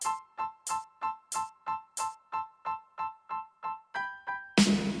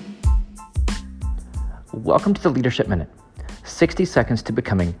Welcome to the Leadership Minute, 60 seconds to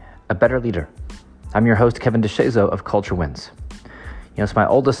becoming a better leader. I'm your host, Kevin DeShazo of Culture Wins. So my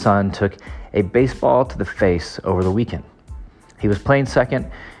oldest son took a baseball to the face over the weekend. He was playing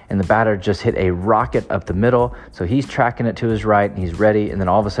second, and the batter just hit a rocket up the middle, so he's tracking it to his right, and he's ready, and then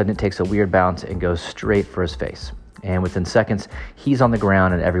all of a sudden it takes a weird bounce and goes straight for his face. And within seconds, he's on the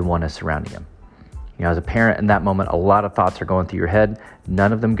ground and everyone is surrounding him. As a parent in that moment, a lot of thoughts are going through your head,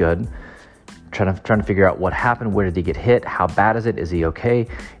 none of them good. Trying to figure out what happened. Where did he get hit? How bad is it? Is he okay?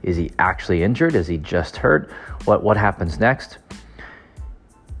 Is he actually injured? Is he just hurt? What happens next?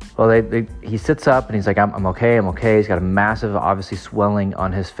 Well, he sits up and he's like, I'm okay. He's got a massive, obviously swelling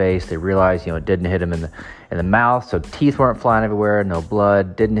on his face. They realize, it didn't hit him in the mouth, so teeth weren't flying everywhere, no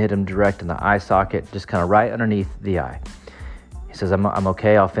blood, didn't hit him direct in the eye socket, just kind of right underneath the eye. He says, I'm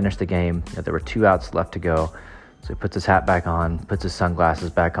okay. I'll finish the game. There were 2 outs left to go. So he puts his hat back on, puts his sunglasses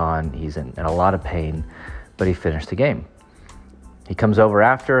back on. He's in a lot of pain, but he finished the game. He comes over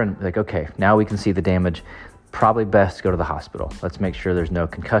after and like, okay, now we can see the damage. Probably best to go to the hospital. Let's make sure there's no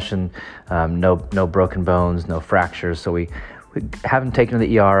concussion, no broken bones, no fractures. So we have him taken to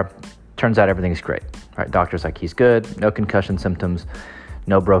the ER. Turns out everything's great. All right, doctor's like, he's good, no concussion symptoms,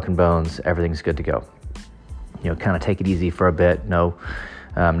 no broken bones, everything's good to go. Kind of take it easy for a bit. No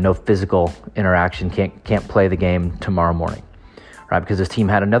physical interaction, can't play the game tomorrow morning, right? Because his team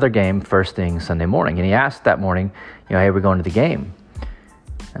had another game first thing Sunday morning. And he asked that morning, hey, we're going to the game.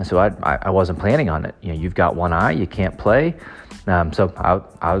 And so I wasn't planning on it. You've got one eye, you can't play. So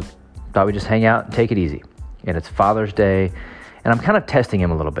I thought we'd just hang out and take it easy. And it's Father's Day, and I'm kind of testing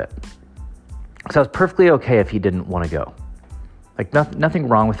him a little bit. So I was perfectly okay if he didn't want to go. Like nothing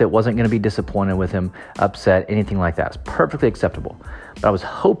wrong with it, wasn't going to be disappointed with him, upset, anything like that. It's perfectly acceptable. But I was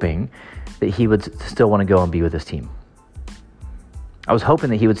hoping that he would still want to go and be with his team. I was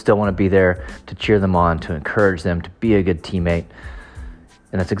hoping that he would still want to be there to cheer them on, to encourage them, to be a good teammate.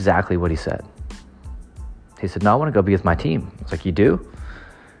 And that's exactly what he said. He said, no, I want to go be with my team. I was like, you do?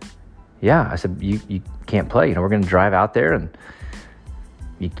 Yeah. I said, you can't play. We're going to drive out there and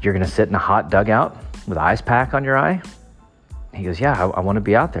you're going to sit in a hot dugout with ice pack on your eye. He goes, yeah, I want to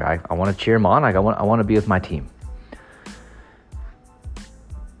be out there. I want to cheer him on. I want to be with my team.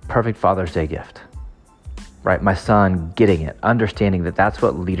 Perfect Father's Day gift, right? My son getting it, understanding that that's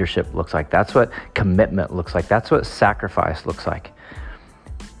what leadership looks like. That's what commitment looks like. That's what sacrifice looks like.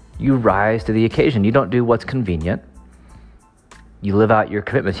 You rise to the occasion. You don't do what's convenient. You live out your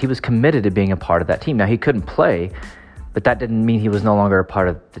commitments. He was committed to being a part of that team. Now, he couldn't play, but that didn't mean he was no longer a part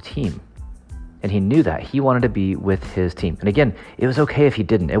of the team. And he knew that. He wanted to be with his team. And again, it was okay if he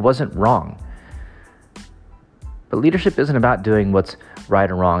didn't. It wasn't wrong. But leadership isn't about doing what's right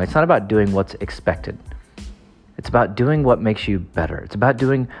or wrong. It's not about doing what's expected. It's about doing what makes you better. It's about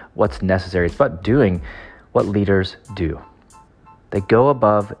doing what's necessary. It's about doing what leaders do. They go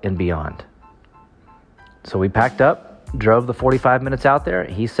above and beyond. So we packed up, drove the 45 minutes out there.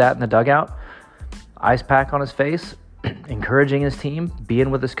 He sat in the dugout, ice pack on his face, encouraging his team, being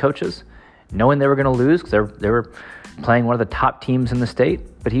with his coaches, knowing they were going to lose because they were playing one of the top teams in the state,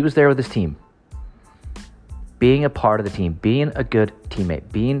 but he was there with his team. Being a part of the team, being a good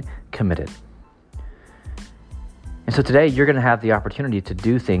teammate, being committed. And so today you're going to have the opportunity to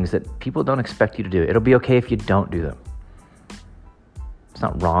do things that people don't expect you to do. It'll be okay if you don't do them. It's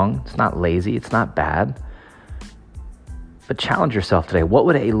not wrong. It's not lazy. It's not bad. But challenge yourself today. What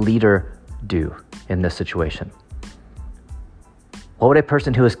would a leader do in this situation? What would a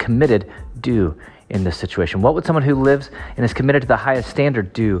person who is committed do in this situation? What would someone who lives and is committed to the highest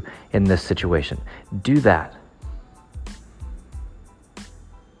standard do in this situation? Do that.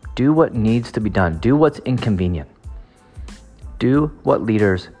 Do what needs to be done. Do what's inconvenient. Do what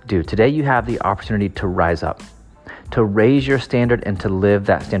leaders do. Today you have the opportunity to rise up, to raise your standard and to live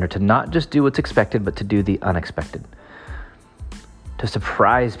that standard, to not just do what's expected, but to do the unexpected, to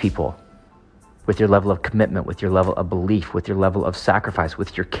surprise people with your level of commitment, with your level of belief, with your level of sacrifice,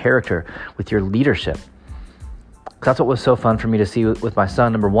 with your character, with your leadership. That's what was so fun for me to see with my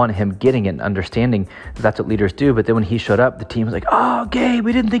son. Number one, him getting it and understanding that that's what leaders do. But then when he showed up, the team was like, oh, Gabe,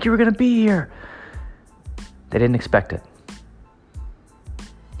 we didn't think you were going to be here. They didn't expect it.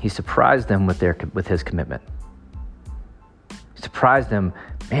 He surprised them with his commitment. He surprised them,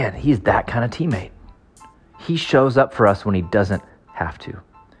 man, he's that kind of teammate. He shows up for us when he doesn't have to.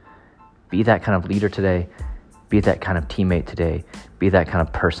 Be that kind of leader today. Be that kind of teammate today. Be that kind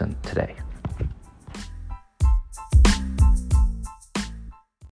of person today.